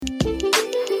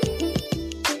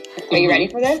Are you ready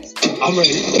for this? I'm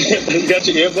ready. You got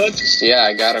your earbuds? Yeah,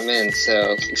 I got them in,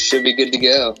 so should be good to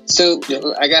go. So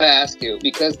I gotta ask you,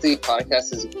 because the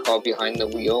podcast is called Behind the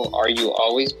Wheel, are you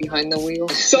always behind the wheel?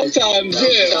 Sometimes,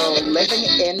 yeah. So living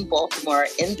in Baltimore,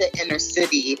 in the inner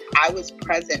city, I was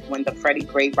present when the Freddie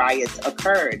Gray riots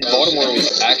occurred. Baltimore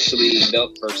was actually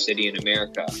the first city in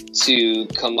America to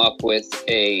come up with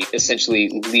a essentially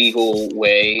legal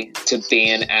way to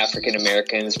ban African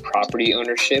Americans' property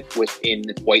ownership within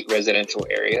white residential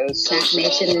areas. Snack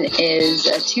Nation is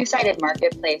a two-sided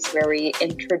marketplace where we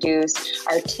introduce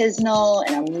artisanal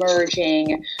and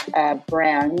emerging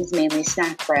brands, mainly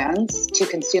snack brands, to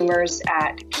consumers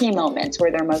at key moments where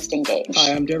they're most engaged.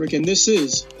 Hi, I'm Derek, and this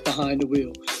is Behind the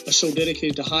Wheel, a show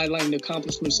dedicated to highlighting the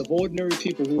accomplishments of ordinary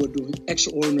people who are doing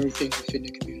extraordinary things within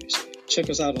their communities.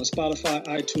 Check us out on Spotify,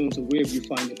 iTunes, or wherever you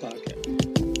find your podcast.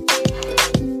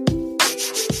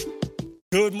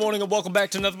 Good morning and welcome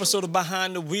back to another episode of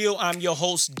Behind the Wheel. I'm your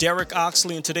host, Derek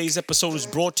Oxley, and today's episode is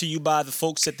brought to you by the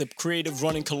folks at the Creative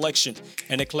Running Collection,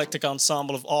 an eclectic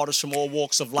ensemble of artists from all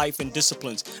walks of life and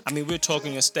disciplines. I mean, we're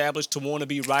talking established to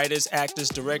wannabe writers, actors,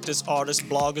 directors, artists,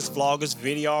 bloggers, vloggers,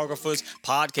 videographers,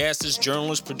 podcasters,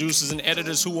 journalists, producers, and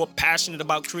editors who are passionate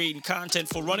about creating content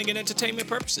for running and entertainment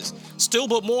purposes. Still,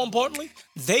 but more importantly,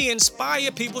 they inspire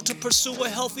people to pursue a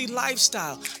healthy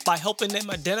lifestyle by helping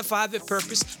them identify their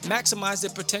purpose, maximize their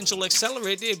potential,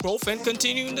 accelerate their growth, and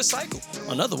continuing the cycle.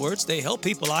 In other words, they help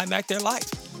people IMAC their life.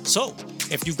 So,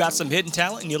 if you've got some hidden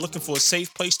talent and you're looking for a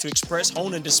safe place to express,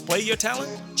 hone, and display your talent,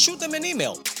 shoot them an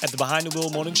email at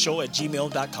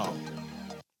thebehindthewheelmorningshow@gmail.com.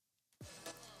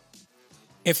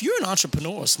 If you're an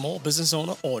entrepreneur, a small business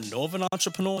owner, or know of an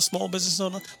entrepreneur, a small business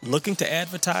owner looking to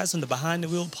advertise on the Behind the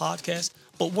Wheel podcast,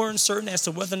 but weren't certain as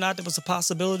to whether or not there was a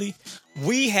possibility,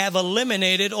 we have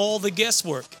eliminated all the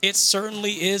guesswork. It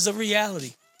certainly is a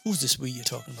reality. Who's this we you're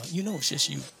talking about? You know it's just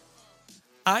you.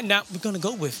 We're going to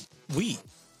go with we.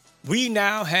 We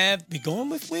now have, we going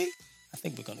with we? I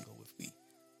think we're going to go with we.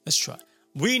 Let's try.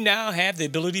 We now have the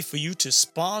ability for you to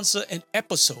sponsor an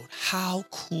episode. How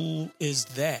cool is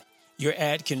that? Your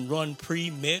ad can run pre,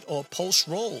 mid, or post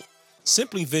roll.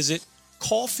 Simply visit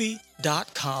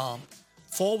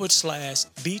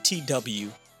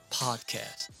coffee.com/BTW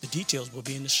podcast. The details will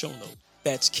be in the show note.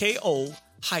 That's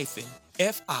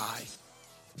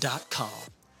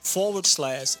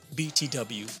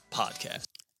KO-fi.com/BTW podcast.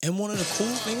 And one of the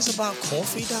cool things about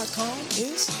coffee.com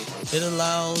is it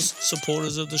allows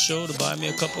supporters of the show to buy me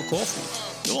a cup of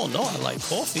coffee. You all know I like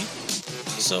coffee.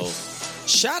 So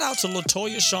shout out to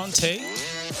Latoya Shante,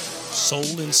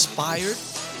 Soul Inspired,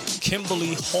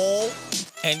 Kimberly Hall,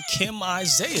 and Kim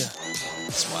Isaiah.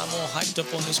 That's why I'm all hyped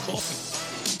up on this coffee.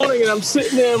 And I'm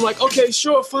sitting there, I'm like, okay,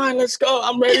 sure, fine, let's go.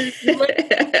 I'm ready.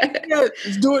 Yeah,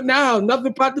 let's do it now. Nothing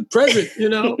about the present, you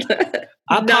know.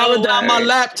 I power down my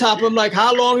laptop. I'm like,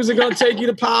 how long is it going to take you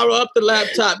to power up the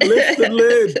laptop? Lift the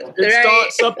lid. It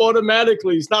starts up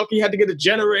automatically. It's not like you had to get a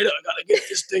generator. I got to get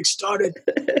this thing started.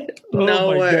 No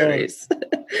worries.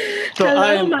 So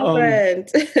Hello, my friend.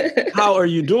 How are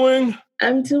you doing?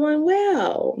 I'm doing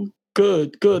well.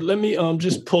 Good. Let me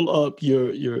just pull up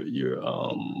your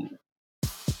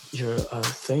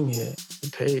thing here, the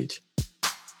page.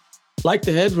 Like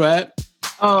the head wrap.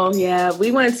 Oh yeah,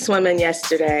 we went swimming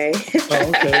yesterday. Oh,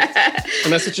 okay.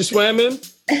 And that's what you swam in?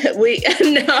 No.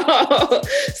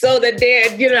 So that they're,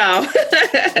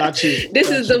 Got you.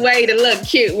 This is the way to look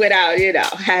cute without,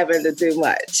 having to do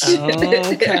much.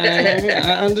 Okay,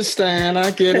 I understand.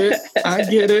 I get it.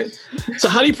 So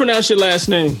how do you pronounce your last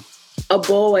name?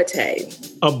 Aboate.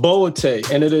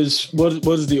 And it is, what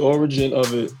is the origin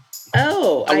of it?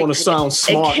 Oh, I want to sound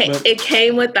smart. It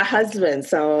came with the husband,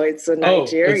 so it's a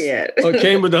Nigerian. It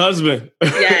came with the husband.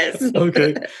 Yes.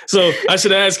 Okay. So I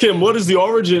should ask him, what is the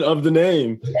origin of the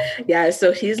name? Yeah,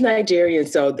 so he's Nigerian.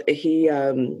 So he,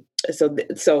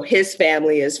 so his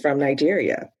family is from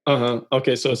Nigeria.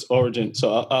 Okay, so it's origin.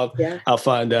 So I'll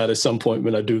find out at some point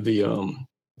when I do the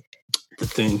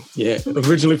thing. Yeah.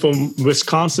 Originally from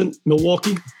Wisconsin,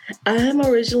 Milwaukee? I'm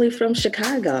originally from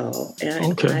Chicago.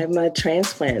 I'm a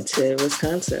transplant to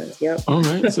Wisconsin. Yep. All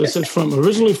right. So it's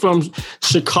originally from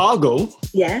Chicago.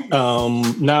 Yeah.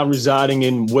 Now residing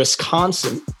in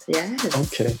Wisconsin.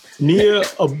 Yes. Okay. Nia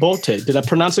Aboate. Did I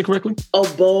pronounce it correctly?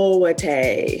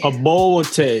 Aboate.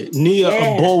 Nia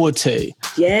Aboate.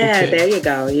 Yeah, okay. There you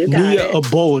go. You got Nia it.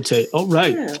 Aboate. All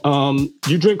right. Yeah.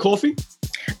 You drink coffee?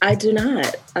 I do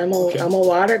not. I'm a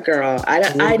water girl. I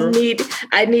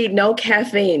need no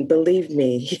caffeine. Believe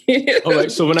me. All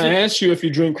right. So when I ask you if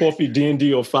you drink coffee,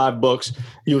 D&D or $5,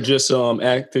 you'll just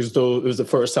act as though it was the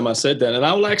first time I said that, and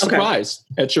I will act surprised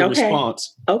at your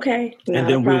response. Okay. And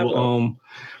then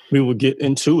we will get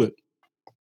into it.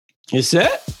 You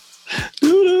set?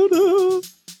 Doo-doo-doo.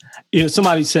 You know,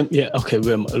 somebody sent me, okay,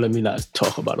 let me not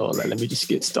talk about all that. Let me just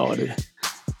get started.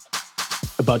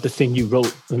 About the thing you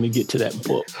wrote. Let me get to that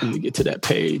book. Let me get to that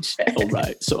page. All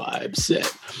right. So I'm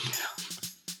set.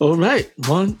 All right.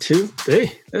 1, 2,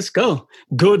 3. Let's go.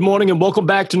 Good morning and welcome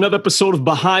back to another episode of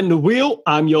Behind the Wheel.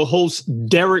 I'm your host,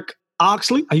 Derek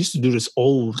Oxley. I used to do this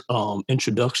old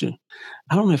introduction.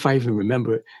 I don't know if I even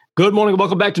remember it. Good morning and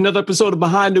welcome back to another episode of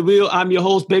Behind the Wheel. I'm your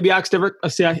host, Baby Ox Derek.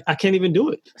 I can't even do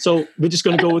it. So we're just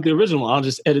going to go with the original. I'll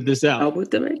just edit this out.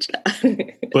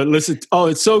 But listen,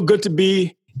 it's so good to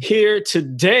be here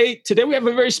today. Today we have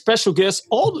a very special guest.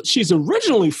 She's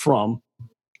originally from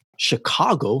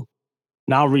Chicago,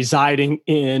 now residing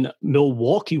in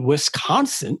Milwaukee,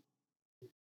 Wisconsin.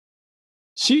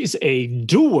 She's a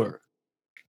doer,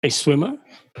 a swimmer,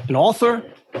 an author,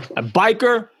 a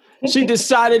biker. She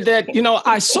decided that,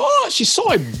 she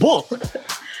saw a book,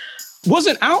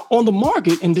 wasn't out on the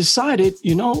market, and decided,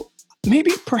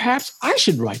 maybe perhaps I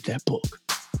should write that book.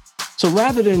 So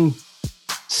rather than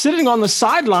sitting on the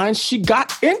sidelines, she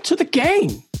got into the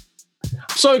game.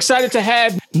 I'm so excited to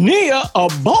have Nia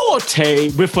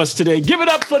Aboate with us today. Give it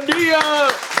up for Nia.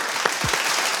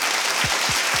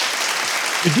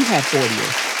 We do have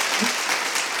audio.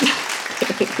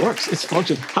 It works. It's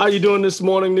functioning. How are you doing this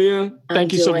morning, Nia?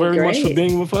 Thank you so very much for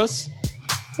being with us.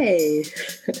 Hey.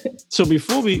 So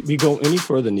before we go any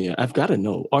further, Nia, I've got to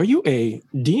know, are you a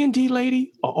D&D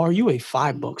lady or are you a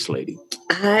 $5 lady?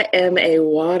 I am a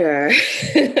water.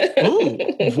 Ooh,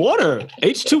 water.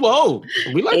 H2O.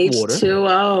 We like water.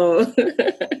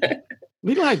 H2O.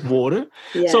 We like water.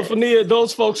 Yes. So for Nia,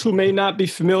 those folks who may not be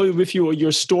familiar with you or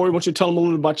your story, why don't you tell them a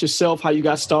little about yourself, how you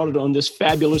got started on this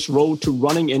fabulous road to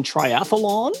running and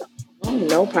triathlon? Oh,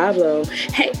 no problem.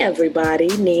 Hey, everybody,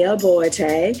 Nia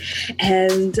Aboate.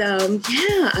 And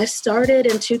I started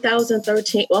in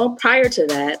 2013. Well, prior to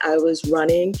that, I was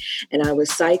running and I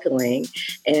was cycling.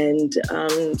 And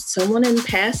someone in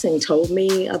passing told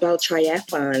me about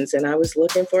triathlons and I was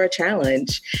looking for a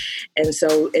challenge. And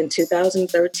so in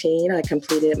 2013, I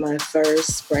completed my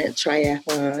first sprint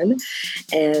triathlon.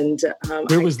 And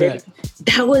where was that?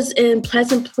 That was in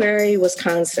Pleasant Prairie,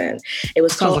 Wisconsin. It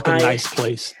was Sounds called like a nice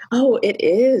place. Oh, it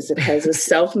is. It has a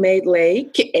self-made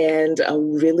lake and a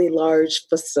really large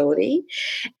facility.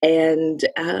 And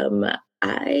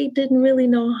I didn't really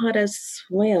know how to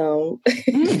swim.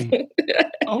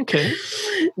 Okay.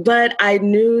 But I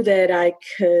knew that I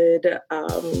could.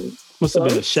 Must have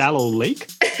been a shallow lake?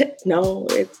 No,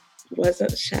 it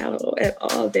wasn't shallow at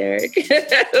all, Derek.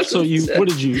 So how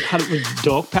did you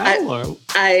dog paddle?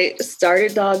 I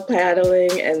started dog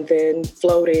paddling and then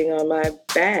floating on my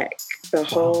back the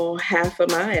whole half a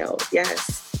mile.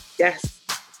 Yes.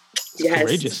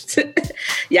 Courageous.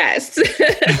 Yes.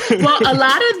 Well, a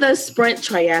lot of the sprint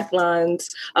triathlons,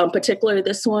 particularly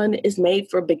this one, is made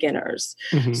for beginners.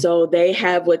 Mm-hmm. So they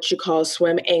have what you call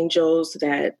swim angels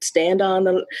that stand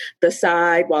on the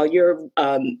side while you're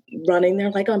running.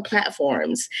 They're like on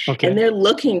platforms. Okay. And they're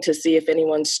looking to see if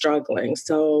anyone's struggling.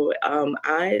 So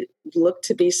I look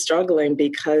to be struggling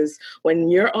because when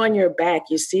you're on your back,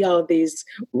 you see all these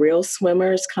real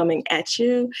swimmers coming at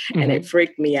you, and it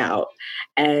freaked me out.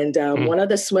 And one of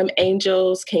the swim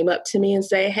angels came up to me and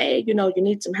said, hey, you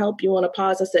need some help. You want to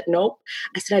pause? I said, nope.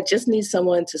 I said, I just need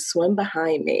someone to swim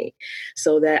behind me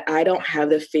so that I don't have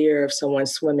the fear of someone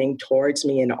swimming towards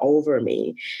me and over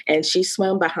me. And she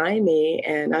swam behind me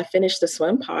and I finished the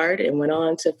swim part and went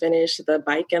on to finish the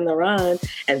bike and the run.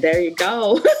 And there you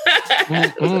go.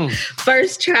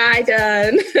 First try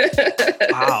done.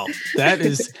 Wow.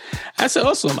 That's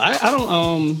awesome.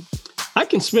 I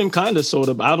can swim kind of, sort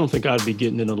of. I don't think I'd be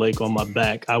getting in the lake on my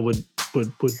back. I would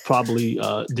probably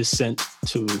descent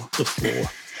to the floor.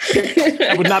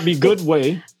 That would not be a good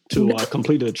way to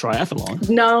complete a triathlon.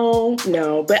 No.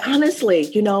 But honestly,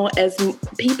 as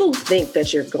people think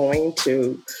that you're going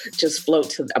to just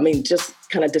just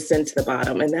kind of descend to the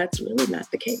bottom. And that's really not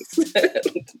the case.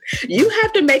 You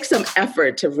have to make some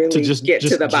effort to really get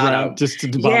to the bottom. Just to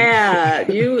the bottom. Yeah,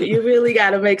 you really got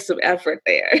to make some effort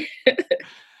there.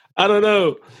 I don't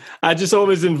know. I just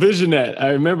always envision that.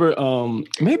 I remember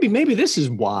maybe this is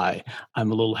why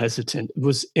I'm a little hesitant. It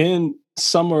was in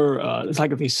summer, it's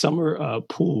like these summer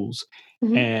pools,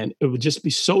 and it would just be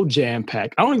so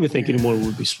jam-packed. I don't even think anyone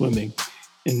would be swimming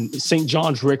in St.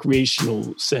 John's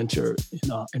Recreational Center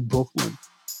in Brooklyn.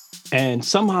 And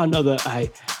somehow or another,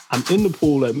 I'm in the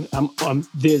pool, and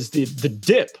there's the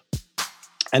dip.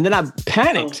 And then I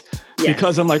panicked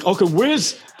because I'm like, okay,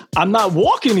 I'm not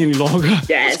walking any longer. Yes.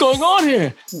 What's going on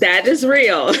here? That is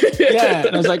real. Yeah.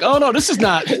 And I was like, oh no, this is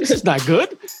not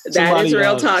good. That is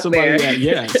real talk there.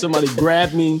 Yeah. Somebody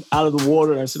grabbed me out of the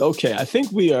water and I said, okay, I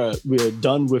think we are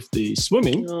done with the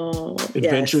swimming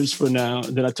adventures for now.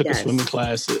 And then I took a swimming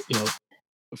class,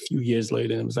 a few years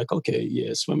later, and it was like, okay,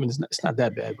 yeah, swimming it's not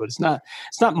that bad, but it's not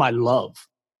my love.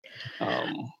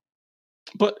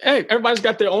 But hey, everybody's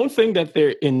got their own thing that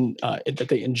they're in that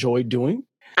they enjoy doing.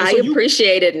 I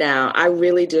appreciate it now. I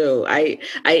really do. I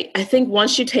think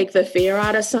once you take the fear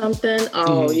out of something,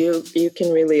 you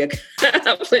can really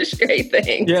accomplish great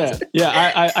things.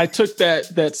 Yeah. I took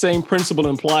that same principle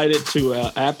and applied it to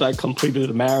after I completed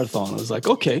a marathon. I was like,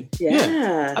 okay,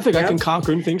 I think I can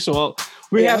conquer anything. So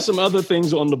we have some other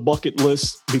things on the bucket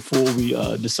list before we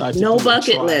decide to No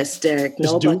bucket list, Derek.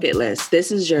 Bucket list.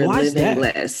 This is your living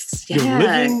list. Your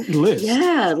living list.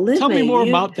 Yeah, living. Tell me more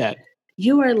about that.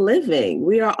 You are living.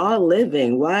 We are all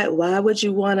living. Why would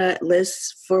you want a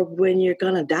list for when you're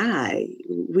going to die?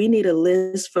 We need a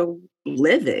list for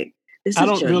living. This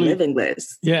is your living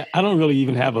list. Yeah, I don't really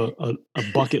even have a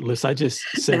bucket list. I just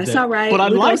said that's all right. But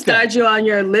I'd like to start you on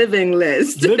your living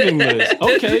list. Living list.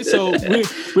 Okay, so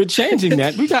we're changing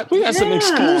that. We got some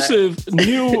exclusive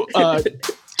new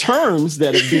terms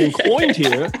that are being coined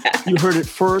here. You heard it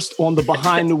first on the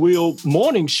Behind the Wheel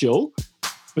morning show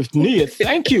with Nia.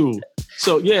 Thank you.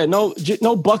 So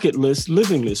no bucket list,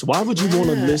 living list. Why would you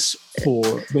want a list for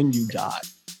when you die?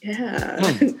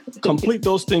 Yeah. Complete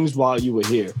those things while you were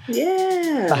here.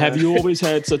 Yeah. Have you always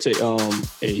had such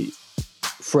a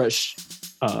fresh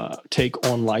take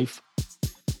on life?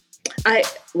 I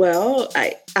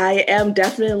am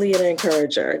definitely an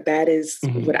encourager. That is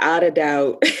without a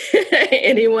doubt.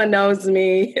 Anyone knows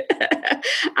me.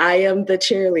 I am the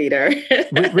cheerleader.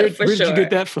 Where did you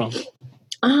get that from?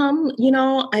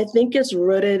 I think it's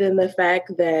rooted in the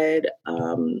fact that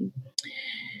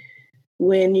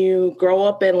when you grow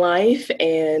up in life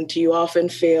and you often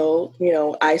feel,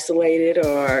 isolated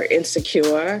or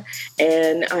insecure,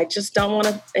 and I just don't want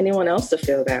anyone else to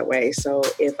feel that way. So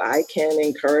if I can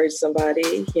encourage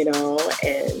somebody,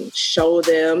 and show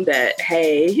them that,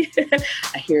 hey,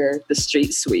 I hear the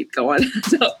street sweep going.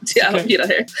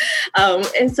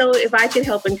 And so if I can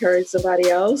help encourage somebody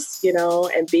else,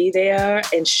 and be there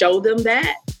and show them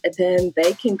that, then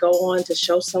they can go on to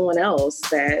show someone else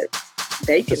that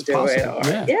they can do possible.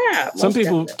 it. Some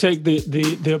people take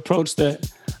the approach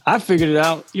that I figured it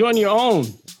out. You're on your own.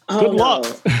 Good luck.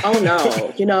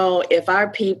 Oh no. If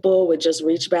our people would just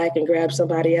reach back and grab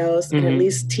somebody else and at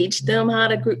least teach them how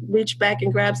to reach back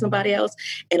and grab somebody else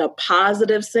in a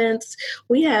positive sense,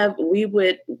 we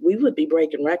would be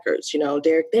breaking records.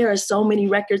 Derek, there are so many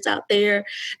records out there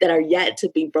that are yet to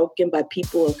be broken by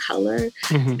people of color.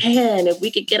 Man, if we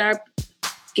could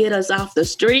get us off the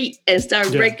street and start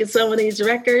breaking some of these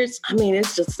records. I mean,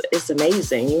 it's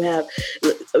amazing.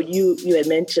 You had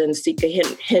mentioned Sika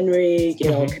Henry,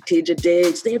 Khadijah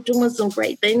Diggs. They're doing some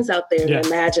great things out there. And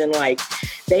imagine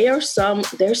they're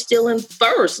still in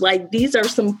first. These are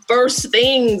some first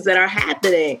things that are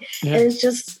happening. Yeah. And it's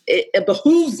just, it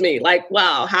behooves me.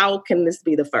 Wow, how can this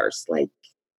be the first?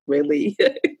 Really?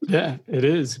 Yeah, it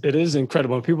is. It is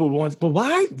incredible. People want, but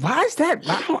why is that?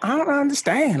 I don't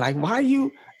understand. Why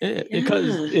you?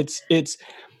 Because it's.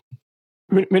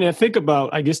 When I think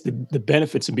about, I guess the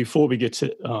benefits, and before we get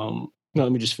to,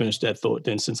 let me just finish that thought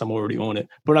then, since I'm already on it.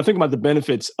 But I think about the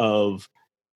benefits of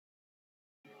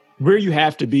where you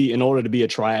have to be in order to be a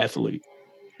triathlete.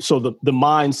 So the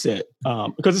mindset,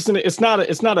 because it's not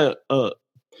a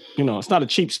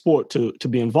cheap sport to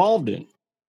be involved in.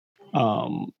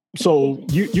 So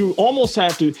you almost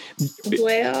have to.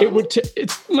 Well, it would.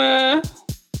 It's meh.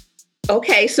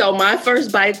 Okay, so my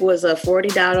first bike was a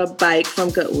 $40 bike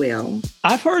from Goodwill.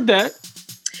 I've heard that,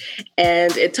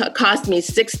 and it cost me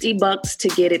 $60 to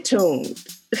get it tuned.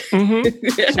 So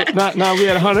now we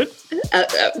had 100.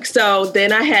 So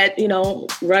then I had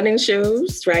running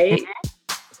shoes, right?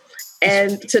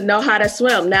 And to know how to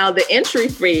swim. Now the entry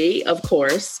fee, of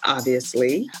course,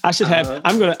 obviously. I should have.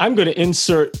 I'm gonna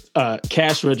insert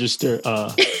cash register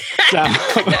sound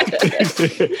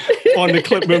on the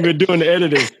clip when we're doing the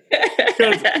editing.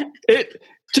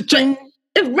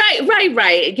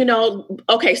 Right.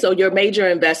 Okay. So your major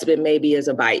investment maybe is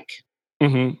a bike.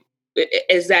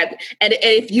 Is that, and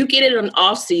if you get it on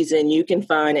off season, you can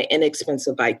find an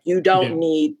inexpensive bike. You don't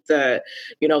need the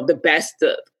best.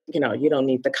 You don't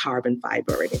need the carbon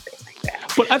fiber or anything like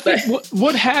that. But I think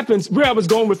what happens, where I was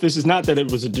going with this is not that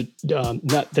it was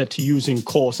not that to using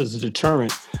cost as a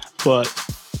deterrent, but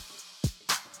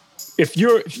if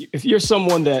you're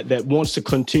someone that wants to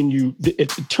continue, in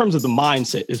terms of the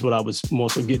mindset is what I was more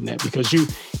so getting at, because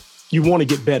you want to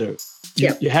get better.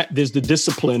 Yep. There's the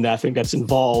discipline that I think that's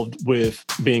involved with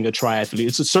being a triathlete.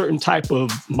 It's a certain type of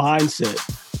mindset.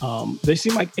 They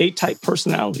seem like A-type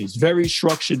personalities, very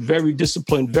structured, very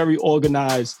disciplined, very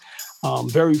organized,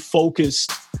 very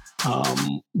focused,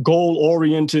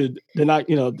 goal-oriented. They're not,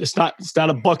 it's not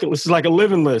a bucket list. It's like a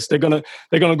living list. They're gonna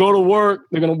go to work.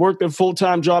 They're gonna work their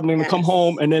full-time job. And they're gonna come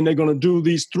home, and then they're gonna do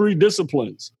these 3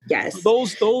 disciplines. Yes,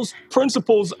 those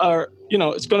principles are,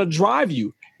 it's gonna drive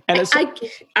you. And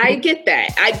I get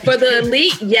that. For the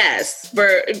elite, yes.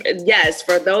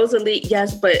 For those elite,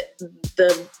 yes. But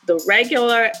the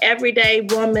regular everyday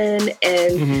woman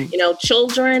and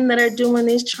children that are doing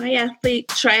these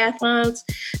triathlons,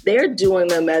 they're doing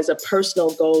them as a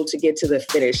personal goal to get to the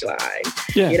finish line.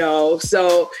 Yeah.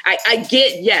 So I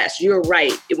get, yes, you're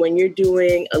right. When you're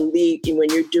doing elite, when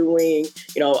you're doing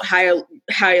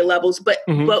higher levels, but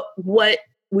what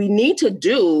we need to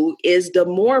do is the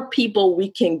more people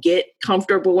we can get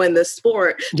comfortable in the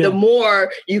sport, the more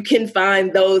you can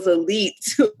find those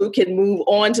elites who can move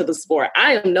on to the sport.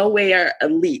 I am nowhere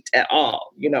elite at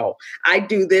all. I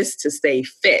do this to stay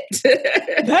fit.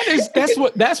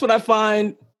 That's what I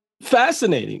find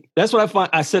fascinating. That's what I find.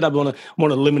 I said I want to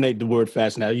eliminate the word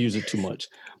fascinating. I use it too much.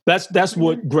 That's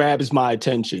what grabs my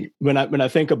attention when I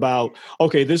think about,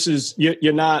 okay, this is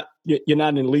you're not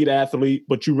an elite athlete,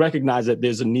 but you recognize that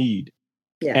there's a need.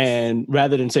 Yes. And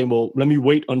rather than saying, well, let me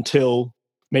wait until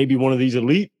maybe one of these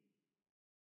elite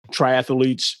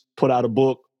triathletes put out a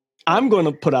book, I'm going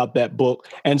to put out that book,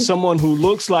 and someone who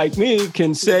looks like me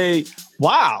can say,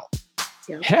 wow,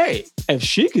 hey, if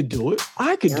she could do it,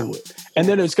 I could do it. And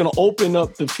then it's going to open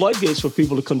up the floodgates for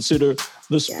people to consider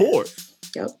the sport.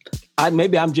 Yep.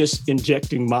 Maybe I'm just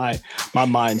injecting my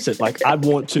mindset. Like I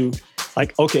want to,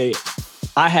 okay,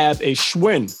 I have a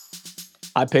Schwinn.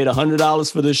 I paid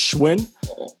 $100 for this Schwinn.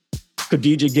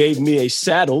 Khadija gave me a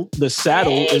saddle. The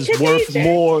saddle is worth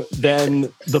more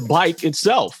than the bike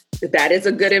itself. That is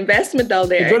a good investment, though.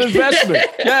 There, a good investment.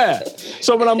 Yeah.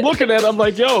 So when I'm looking at it, I'm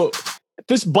like, yo,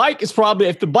 this bike is probably,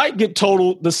 if the bike get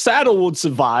totaled, the saddle would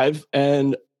survive.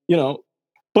 And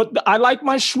but I like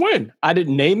my Schwinn. I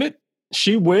didn't name it.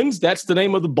 She Wins. That's the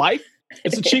name of the bike.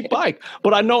 It's a cheap bike.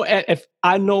 But I know if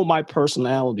I know my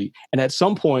personality, and at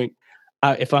some point,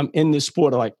 if I'm in this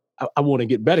sport, I want to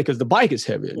get better because the bike is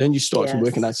heavier. Then you start to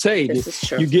look, and I say,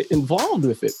 you get involved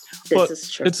with it. But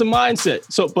it's a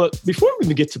mindset. So, but before we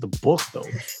even get to the book, though,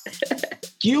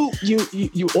 you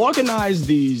organize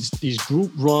these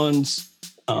group runs,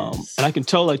 and I can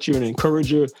tell that you're an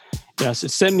encourager. And I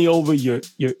said, send me over your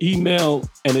email,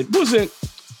 and it wasn't,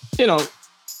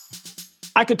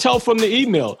 I could tell from the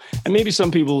email, and maybe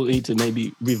some people need to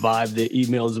maybe revive their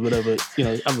emails or whatever.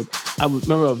 I would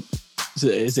remember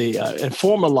as a in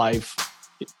former life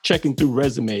checking through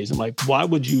resumes. I'm like, why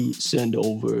would you send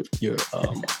over your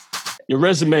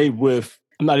resume with?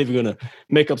 I'm not even gonna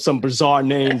make up some bizarre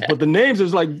names, but the names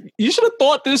is like, you should have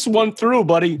thought this one through,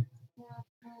 buddy.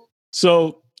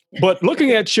 So, but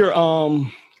looking at your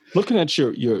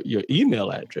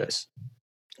email address.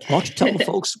 Why don't you tell the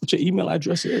folks what your email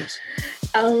address is?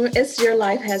 It's Your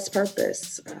Life Has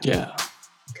Purpose. Yeah.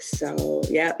 So,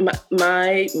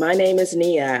 my name is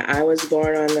Nia. I was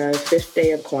born on the 5th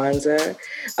day of Kwanzaa,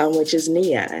 which is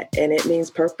Nia, and it means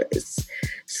purpose.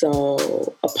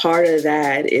 So a part of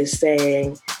that is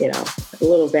saying, a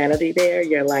little vanity there,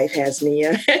 your life has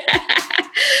Nia.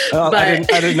 I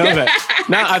didn't know that.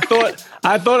 Now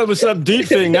I thought it was some deep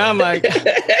thing. Now I'm like,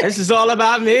 this is all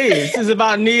about me. This is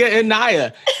about Nia and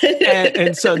Naya.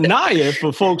 And so Naya,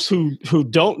 for folks who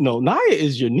don't know, Naya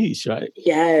is your niece, right?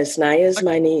 Yes, Naya is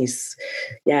my niece.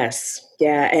 Yes.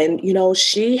 Yeah. And,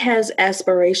 she has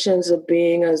aspirations of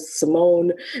being a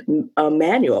Simone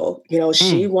Manuel.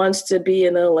 She wants to be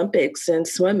in the Olympics in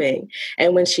swimming.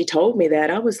 And when she told me that,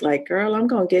 I was like, girl, I'm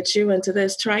going to get you into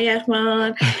this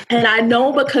triathlon. And I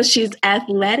know because she's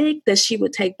athletic that she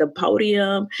would take the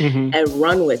podium and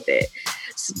run with it.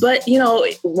 But,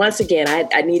 once again,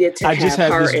 I needed to just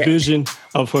had this vision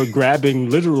of her grabbing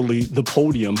literally the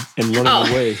podium and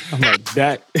running away. I'm like,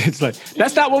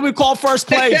 that's not what we call first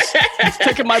place. It's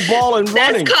taking my ball and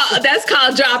running. That's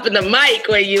called dropping the mic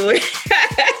when you...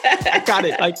 I got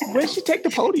it. Like, where'd she take the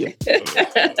podium?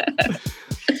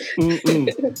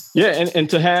 Yeah, and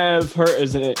to have her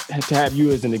to have you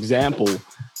as an example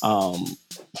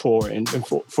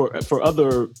for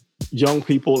other young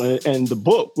people and the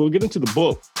book. We'll get into the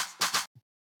book,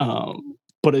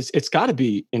 but it's got to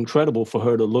be incredible for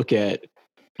her to look at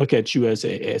you as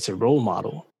a role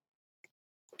model.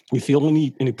 You feel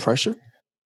any pressure?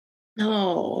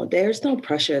 No, there's no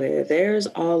pressure there. There's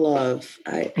all love.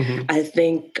 I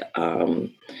think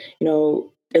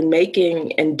and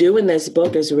making and doing this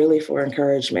book is really for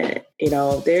encouragement. You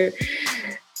know,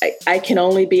 I can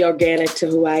only be organic to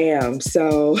who I am.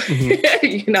 So,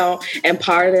 you know, and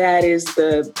part of that is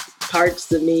the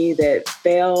parts of me that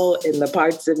fail and the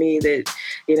parts of me that,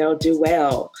 you know, do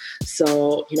well.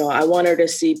 So, you know, I want her to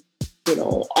see, you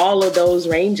know, all of those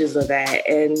ranges of that.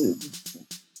 And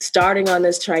starting on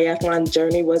this triathlon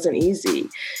journey wasn't easy.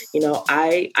 You know,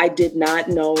 I did not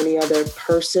know any other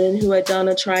person who had done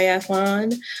a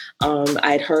triathlon.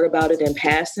 I'd heard about it in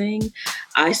passing.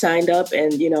 I signed up,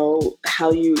 and you know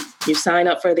how you sign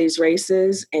up for these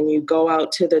races and you go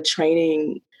out to the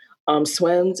training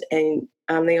swims, and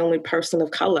I'm the only person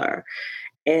of color.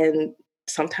 And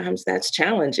sometimes that's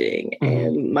challenging.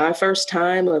 And my first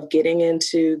time of getting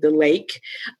into the lake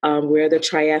where the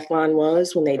triathlon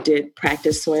was, when they did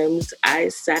practice swims, I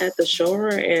sat at the shore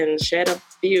and shed a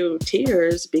few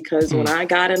tears because when I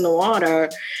got in the water,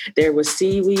 there was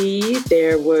seaweed,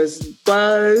 there was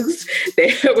bugs,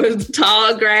 there was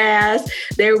tall grass.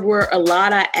 There were a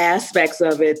lot of aspects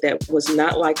of it that was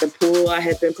not like the pool I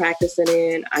had been practicing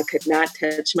in. I could not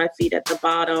touch my feet at the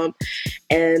bottom.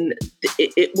 And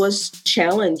it was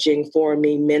challenging for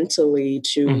me mentally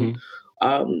to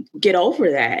get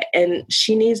over that. And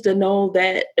she needs to know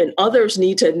that, and others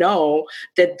need to know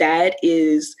that that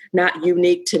is not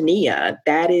unique to Nia.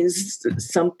 That is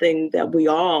something that we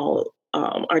all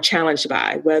are challenged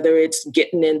by, whether it's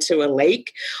getting into a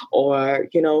lake or,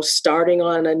 you know, starting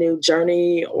on a new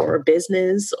journey or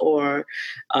business or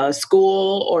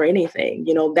school or anything.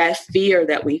 You know, that fear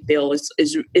that we feel is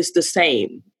the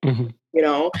same. You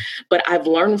know, but I've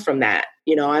learned from that.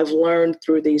 You know, I've learned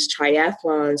through these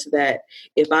triathlons that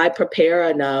if I prepare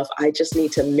enough, I just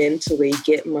need to mentally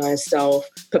get myself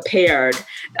prepared,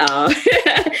 and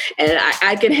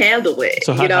I can handle it.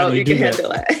 So how do you can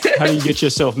handle it. How do you get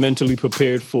yourself mentally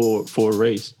prepared for a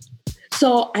race?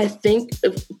 So I think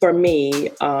for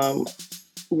me,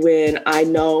 when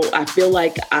I feel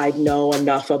like I know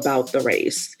enough about the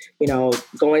race. You know,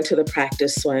 going to the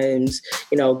practice swims,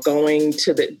 you know, going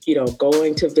to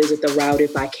visit the route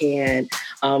if I can,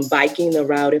 biking the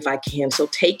route if I can. So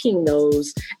taking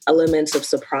those elements of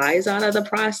surprise out of the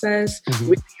process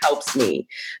really helps me.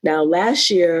 Now, last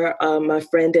year, my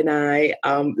friend and I,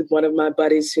 one of my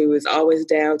buddies who is always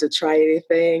down to try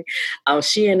anything,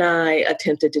 she and I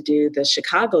attempted to do the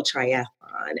Chicago Triathlon.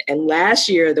 And last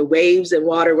year, the waves and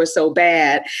water were so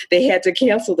bad, they had to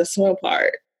cancel the swim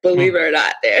part. Believe it or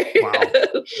not, there. Wow.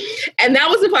 And that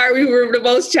was the part we were the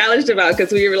most challenged about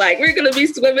because we were like, we're going to be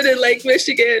swimming in Lake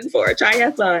Michigan for a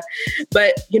triathlon.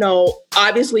 But, you know,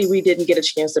 obviously we didn't get a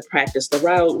chance to practice the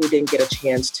route. We didn't get a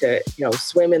chance to, you know,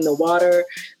 swim in the water.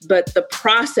 But the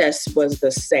process was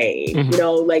the same, you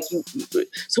know, like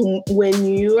so when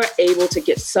you are able to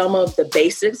get some of the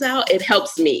basics out, it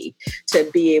helps me to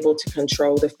be able to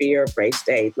control the fear of race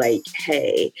day. Like,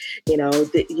 hey, you know,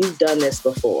 you've done this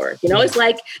before. You know, it's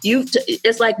like,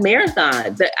 it's like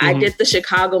marathon. I did the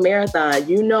Chicago Marathon.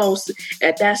 You know,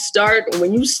 at that start,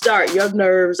 when you start, your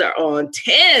nerves are on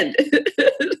 10.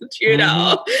 You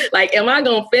know, like, am I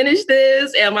going to finish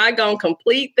this? Am I going to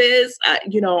complete this?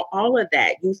 You know, all of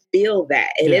that. You feel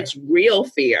that. And it's real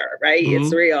fear, right?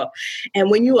 It's real.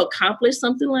 And when you accomplish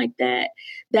something like that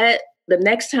the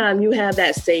next time you have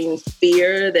that same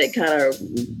fear that kind of,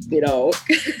 you know,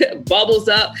 bubbles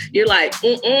up, you're like,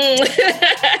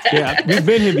 Yeah, we've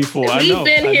been here before. We've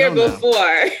been here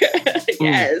before.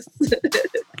 Yes.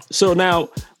 So now,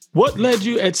 what led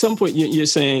you at some point, you're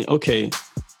saying, okay,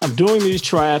 I'm doing these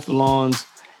triathlons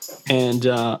and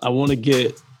I want to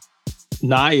get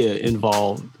Nia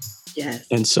involved. Yes.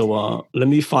 And so let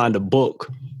me find a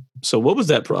book. So what was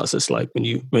that process like when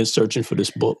you went searching for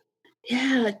this book?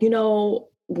 Yeah, you know,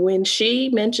 when she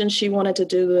mentioned she wanted to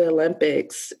do the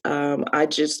Olympics,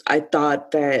 I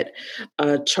thought that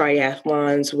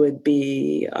triathlons would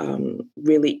be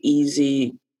really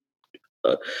easy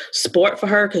sport for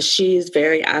her because she's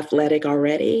very athletic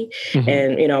already.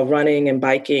 And, you know, running and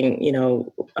biking, you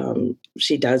know,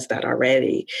 she does that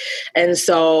already. And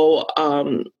so,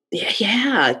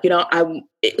 yeah, you know,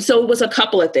 so it was a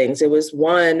couple of things. It was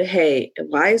one, hey,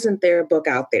 why isn't there a book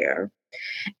out there?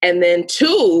 And then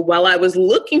two, while I was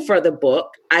looking for the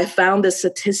book, I found the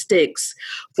statistics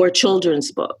for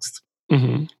children's books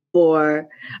for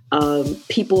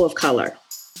people of color.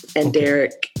 And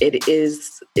Derek,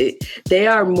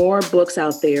 there are more books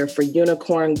out there for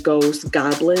unicorn, ghosts,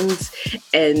 goblins,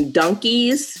 and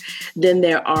donkeys than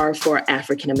there are for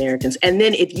African Americans. And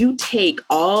then if you take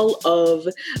all of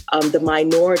the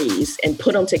minorities and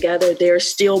put them together, there are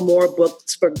still more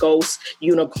books for ghosts,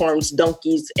 unicorns,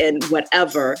 donkeys, and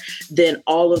whatever than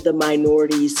all of the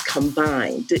minorities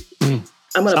combined.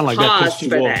 I'm going to pause for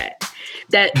that.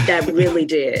 That really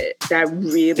did. That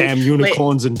really. Damn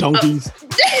unicorns and donkeys.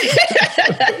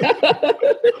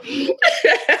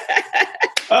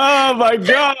 Oh my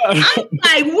God. I'm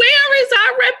like, where is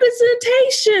our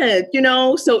representation? You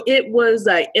know, so it was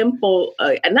an info,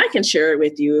 and I can share it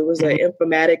with you. It was an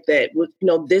informatic that, you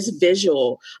know, this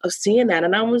visual of seeing that.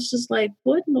 And I was just like,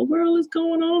 what in the world is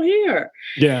going on here?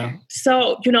 Yeah.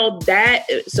 So, you know,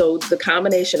 so the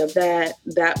combination of that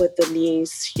with the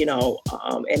niece, you know,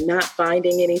 and not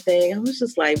finding anything, I was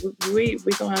just like, we're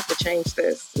going to have to change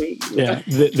this.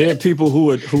 There are people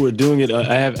who are doing it.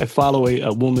 I follow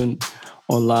a woman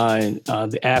online,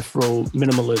 the Afro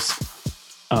Minimalist.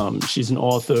 She's an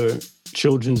author,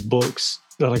 children's books,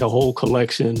 like a whole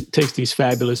collection, takes these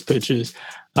fabulous pictures.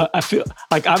 I feel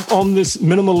like I'm on this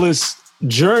minimalist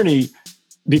journey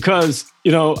because,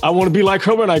 you know, I want to be like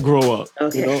her when I grow up.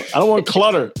 Okay. You know, I don't want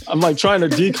clutter. I'm like trying to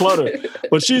declutter.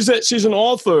 But she's an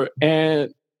author,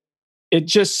 and it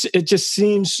just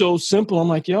seems so simple. I'm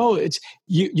like, yo, it's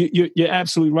you're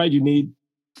absolutely right. You need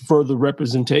further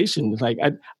representation. Like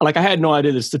I had no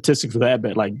idea the statistics were that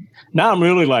bad. Like now I'm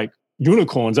really like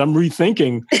unicorns. I'm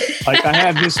rethinking. Like I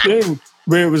have this thing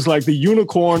where it was like the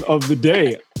unicorn of the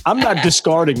day. I'm not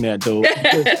discarding that though.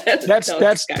 That's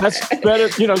better.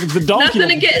 You know, the donkey.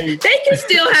 Nothing again. They can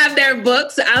still have their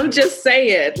books. I'm just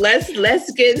saying.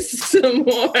 Let's get some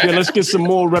more. Yeah, let's get some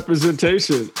more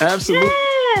representation. Absolutely.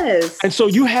 Yes. And so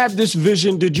you have this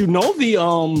vision. Did you know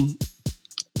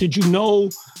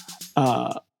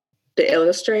the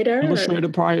illustrator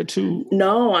prior to?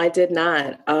 No, I did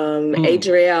not.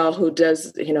 Adrielle, who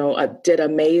does, you know, did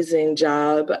an amazing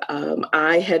job.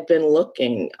 I had been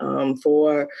looking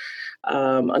for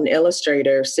an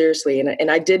illustrator, seriously. And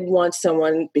I did want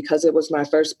someone, because it was my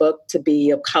first book, to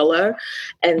be of color.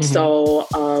 And so...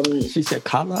 she said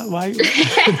color? Why?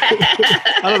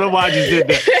 I don't know why I just did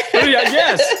that. But yeah,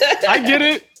 yes, I get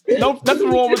it. Nope, nothing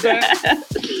wrong with that.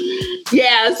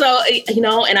 Yeah, so, you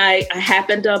know, and I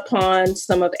happened upon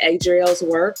some of Adrielle's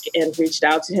work and reached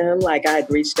out to him. Like I had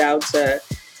reached out to,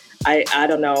 I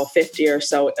don't know, 50 or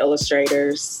so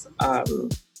illustrators,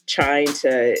 trying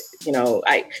to, you know,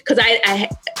 because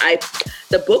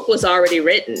the book was already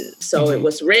written. So it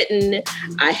was written.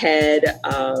 I had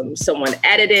someone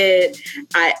edit it.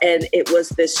 And it was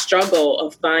this struggle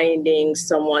of finding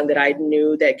someone that I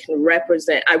knew that can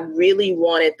represent. I really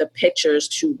wanted the pictures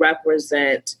to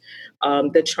represent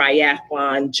the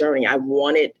triathlon journey. I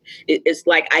wanted, it's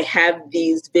like I have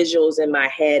these visuals in my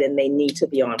head and they need to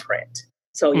be on print.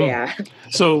 So, yeah.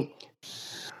 So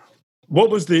what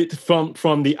was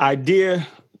from the idea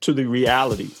to the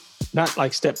reality? Not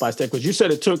like step by step, because you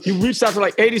said you reached out to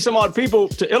like 80 some odd people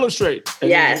to illustrate. And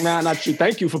yes. Like, not you.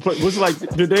 Thank you for putting, was it like,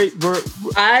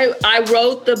 I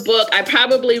wrote the book. I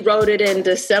probably wrote it in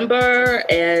December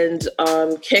and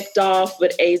kicked off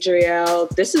with Adrielle.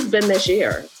 This has been this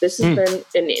year. This has been,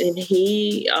 and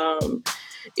he,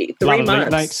 3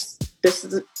 months. This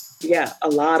is, yeah, a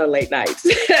lot of late nights.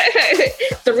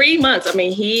 3 months. I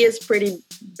mean, he is pretty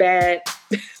bad.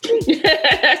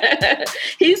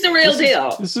 He's the real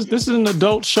deal. This is an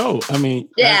adult show. I mean,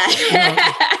 yeah.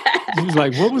 He was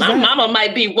like, what was My that? mama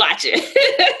might be watching.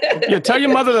 Yeah, tell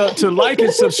your mother to like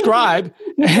and subscribe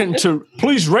and to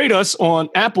please rate us on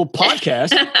Apple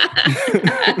Podcasts.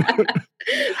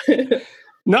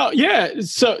 No, yeah.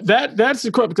 So that's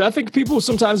the correct. Because I think people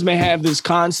sometimes may have this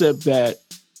concept that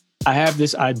I have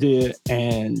this idea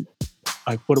and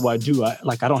like, what do I do? I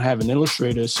don't have an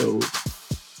illustrator, so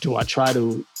do I try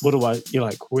to, you're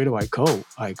like, where do I go?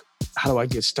 Like, how do I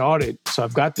get started? So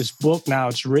I've got this book now,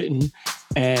 it's written,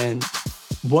 and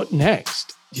what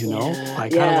next? You know, how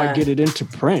do I get it into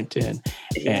print? And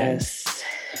yes,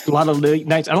 a lot of late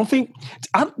nights. I don't think,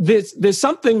 there's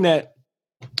something that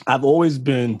I've always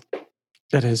been,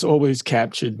 that has always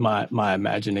captured my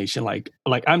imagination. Like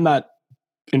I'm not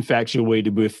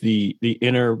infatuated with the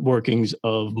inner workings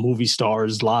of movie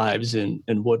stars' lives and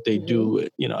what they do.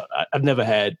 You know, I've never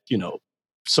had, you know,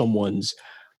 someone's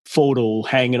photo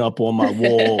hanging up on my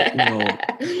wall, you know,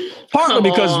 partly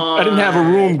because I didn't have a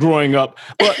room growing up,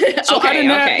 but so I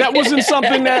didn't have, that wasn't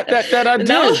something that I did.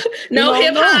 No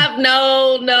hip hop.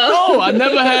 No, I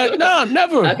never had,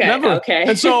 never. Okay.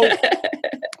 And so,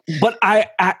 but I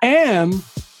am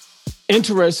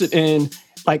interested in,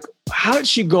 like, how did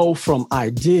she go from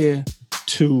idea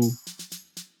to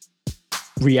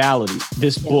reality?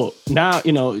 This book now,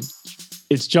 you know,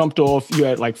 it's jumped off. You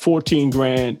had like 14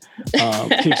 grand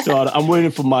Kickstarter. I'm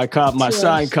waiting for my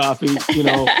signed copy. You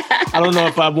know, I don't know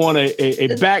if I want a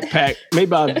backpack.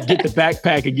 Maybe I'll get the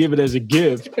backpack and give it as a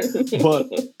gift. But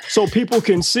so people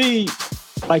can see,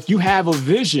 like, you have a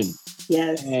vision.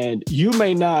 Yes. And you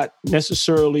may not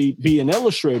necessarily be an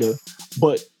illustrator,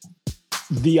 but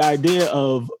the idea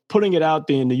of putting it out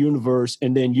there in the universe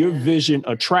and then your vision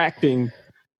attracting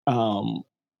over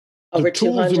the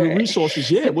tools 200 and the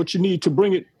resources, what you need to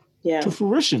bring it to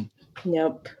fruition.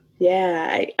 Yep.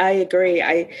 Yeah, I agree.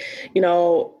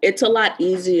 It's a lot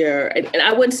easier, and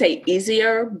I wouldn't say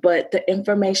easier, but the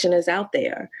information is out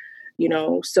there.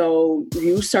 So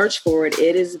you search for it,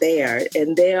 it is there,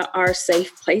 and there are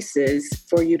safe places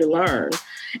for you to learn.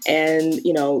 And,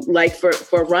 like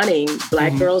for running,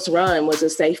 Black Girls Run was a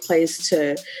safe place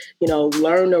to,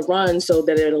 learn to run so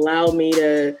that it allowed me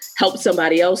to help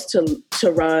somebody else to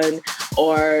run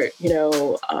or,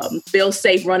 feel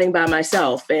safe running by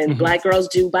myself. And Black Girls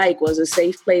Do Bike was a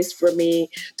safe place for me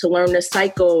to learn to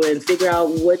cycle and figure out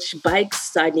which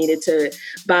bikes I needed to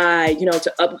buy,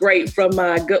 to upgrade from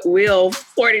my Goodwill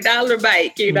 $40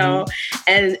 bike,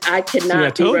 and I could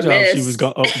not be remiss. She was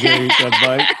going to upgrade that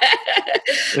bike.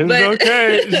 It's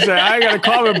okay. She said, I got a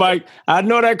carbon bike. I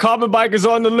know that carbon bike is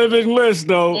on the living list,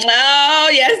 though. Oh,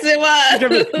 yes, it was.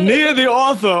 Nia, the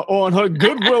author, on her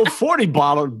Goodwill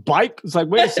 $40 bike. It's like,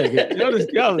 wait a second.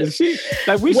 Is she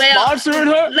like we sponsoring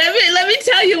her? Let me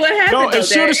tell you what happened. No, as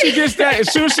soon as she gets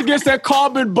that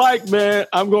carbon bike, man,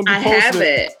 I'm going to be posting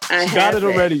it. I got it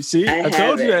already. See, I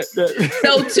told you that.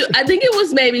 So I think it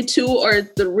was maybe 2 or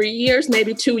 3 years,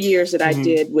 maybe 2 years that I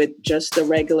did with just the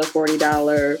regular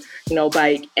 $40,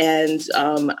 bike. And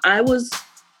I was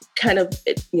kind of,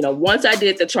 once I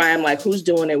did the try, I'm like, who's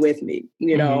doing it with me,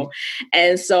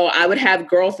 And so I would have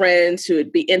girlfriends who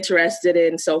would be interested in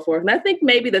and so forth. And I think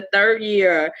maybe the 3rd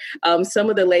year, some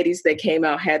of the ladies that came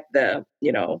out had the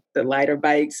lighter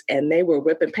bikes, and they were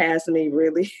whipping past me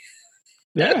really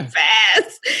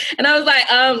fast. And I was like,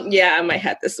 I might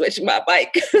have to switch my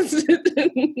bike.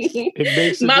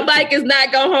 My bike is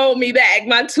not going to hold me back.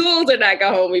 My tools are not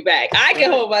going to hold me back. I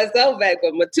can hold myself back,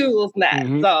 but my tools not.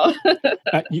 So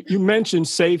you mentioned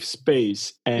safe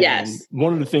space. And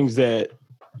one of the things that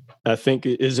I think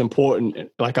is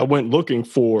important, like I went looking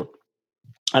for,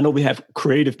 I know we have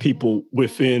creative people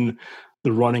within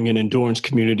the running and endurance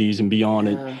communities and beyond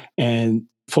it. And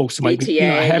folks might be,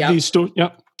 I have these stories.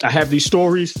 I have these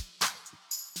stories.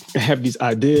 I have these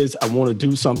ideas. I want to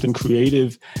do something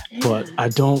creative, but I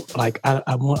don't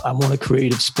I want a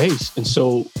creative space. And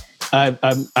so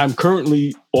I'm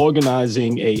currently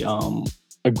organizing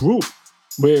a group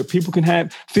where people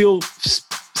can feel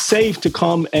safe to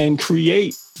come and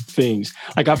create things.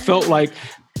 Like I felt like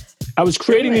I was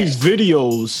creating these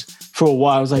videos for a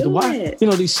while. I was like, why,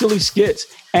 these silly skits.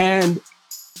 And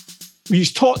you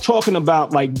talking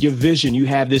about like your vision, you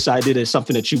have this idea that's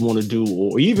something that you want to do,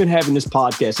 or even having this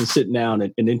podcast and sitting down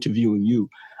and interviewing you,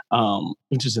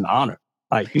 which is an honor.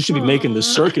 Like you should be making the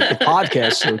circuit, the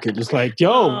podcast circuit. It's like,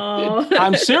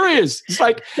 I'm serious. It's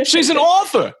like, she's an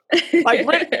author, like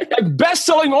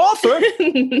best-selling author.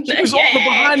 She was on the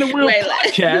Behind the Wheel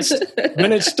podcast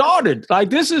when it started.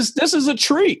 Like this is a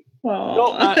treat.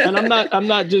 And I'm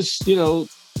not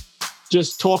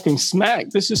just talking smack.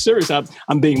 This is serious.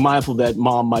 I'm being mindful that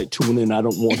mom might tune in. I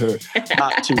don't want her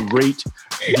not to rate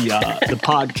the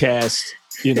podcast,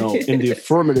 in the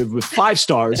affirmative with 5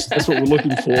 stars. That's what we're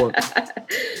looking for.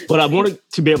 But I wanted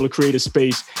to be able to create a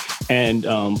space and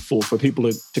for people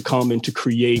to come and to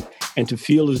create and to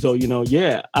feel as though,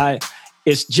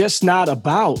 it's just not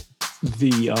about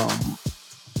the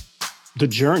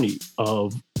journey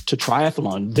to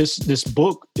triathlon. This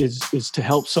book is to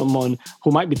help someone who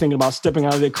might be thinking about stepping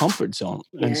out of their comfort zone.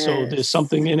 And so there's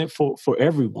something in it for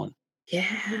everyone. Yeah,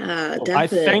 definitely. I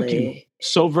thank you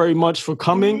so very much for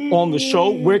coming on the show.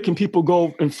 Where can people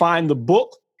go and find the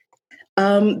book?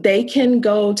 They can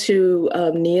go to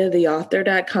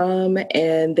niatheauthor.com,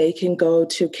 and they can go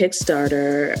to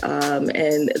Kickstarter,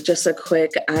 and just a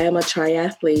quick I am a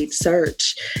triathlete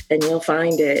search, and you'll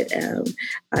find it.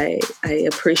 I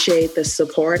appreciate the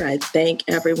support. I thank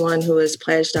everyone who has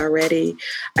pledged already.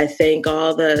 I thank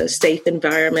all the safe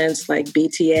environments like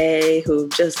BTA who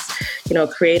just,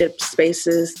 created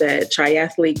spaces that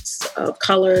triathletes of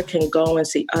color can go and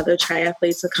see other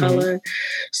triathletes of color.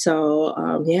 So,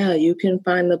 you can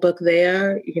find the book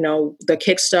there. The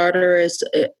Kickstarter is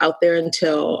out there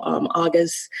until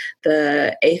August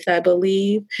the 8th, I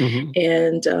believe.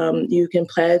 And you can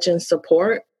pledge and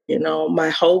support. My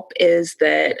hope is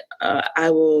that I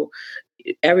will,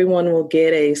 everyone will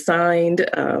get a signed,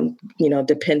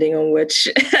 depending on which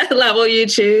level you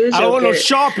choose. I don't want no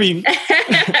Sharpie.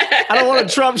 I don't want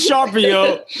a Trump Sharpie,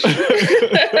 yo.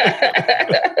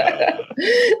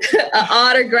 An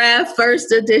autographed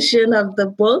first edition of the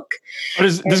book.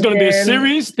 There's going to be a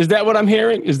series? Is that what I'm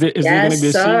hearing? Is there going to be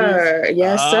a series?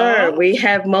 Yes, sir. We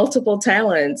have multiple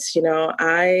talents.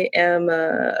 I am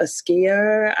a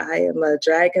skier. I am a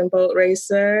dragon boat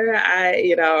racer.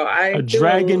 A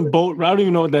dragon boat? I don't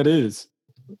even know what that is.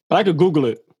 But I could Google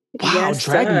it. Wow, yes,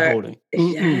 dragon sir. boating.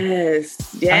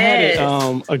 Yes. I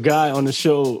had a guy on the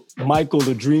show, Michael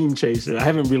the Dream Chaser. I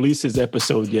haven't released his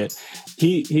episode yet.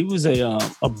 He was a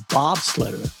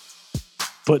bobsledder.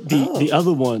 But the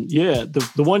other one, the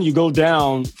one you go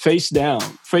down, face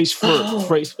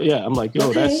first. I'm like, yo,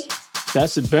 okay.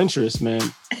 that's adventurous, man.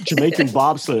 Jamaican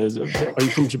bobsledders. Are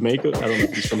you from Jamaica? I don't know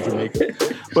if he's from Jamaica.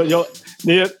 But yo,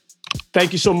 Nia,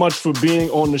 thank you so much for being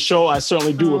on the show. I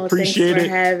certainly do appreciate it. Thanks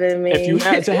for having me. If you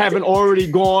haven't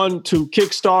already gone to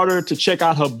Kickstarter to check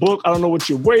out her book, I don't know what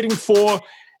you're waiting for.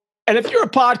 And if you're a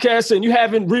podcaster and you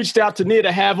haven't reached out to Nia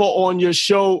to have her on your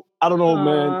show, I don't know,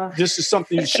 man. This is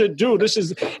something you should do. This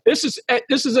is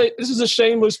a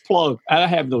shameless plug. I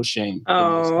have no shame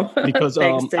because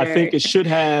Thanks, I think it should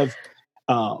have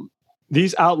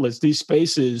these outlets, these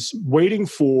spaces, waiting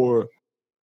for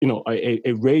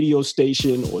a radio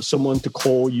station or someone to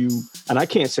call you. And I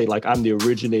can't say like I'm the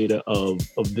originator of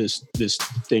this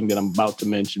thing that I'm about to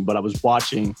mention, but I was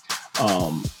watching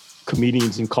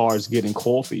comedians in cars getting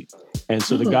coffee, and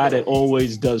so the guy that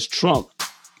always does Trump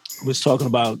was talking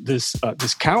about this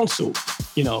council,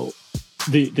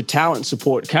 the Talent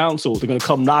Support Council. They're going to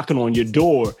come knocking on your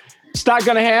door. It's not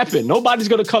going to happen. Nobody's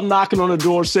going to come knocking on the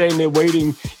door saying they're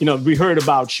waiting. We heard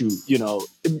about you.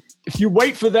 If you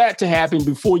wait for that to happen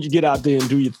before you get out there and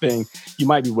do your thing, you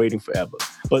might be waiting forever.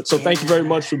 But so thank you very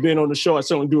much for being on the show. I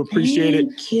certainly do appreciate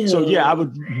it. You. So yeah, I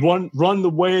would run the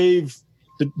wave,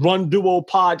 the Run Duo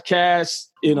podcast.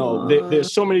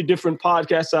 There's so many different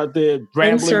podcasts out there.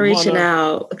 Thanks for reaching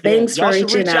out. Thanks for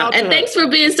reaching out. And thanks for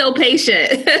being so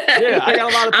patient. Yeah, I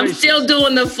got a lot of patience. I'm still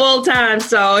doing the full time,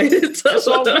 so it's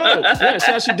all good. Yeah,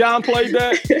 so she downplayed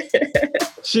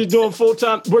that. She's doing full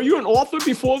time. Were you an author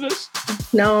before this?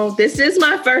 No, this is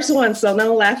my first one, so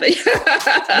no laughing.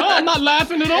 No, I'm not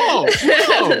laughing at all.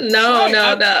 No.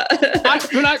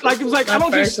 It was like I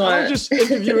don't just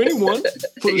interview anyone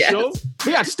for the show.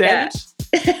 We got standards.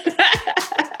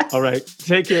 All right.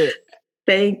 Take care.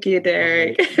 Thank you,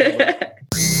 Derek. Right.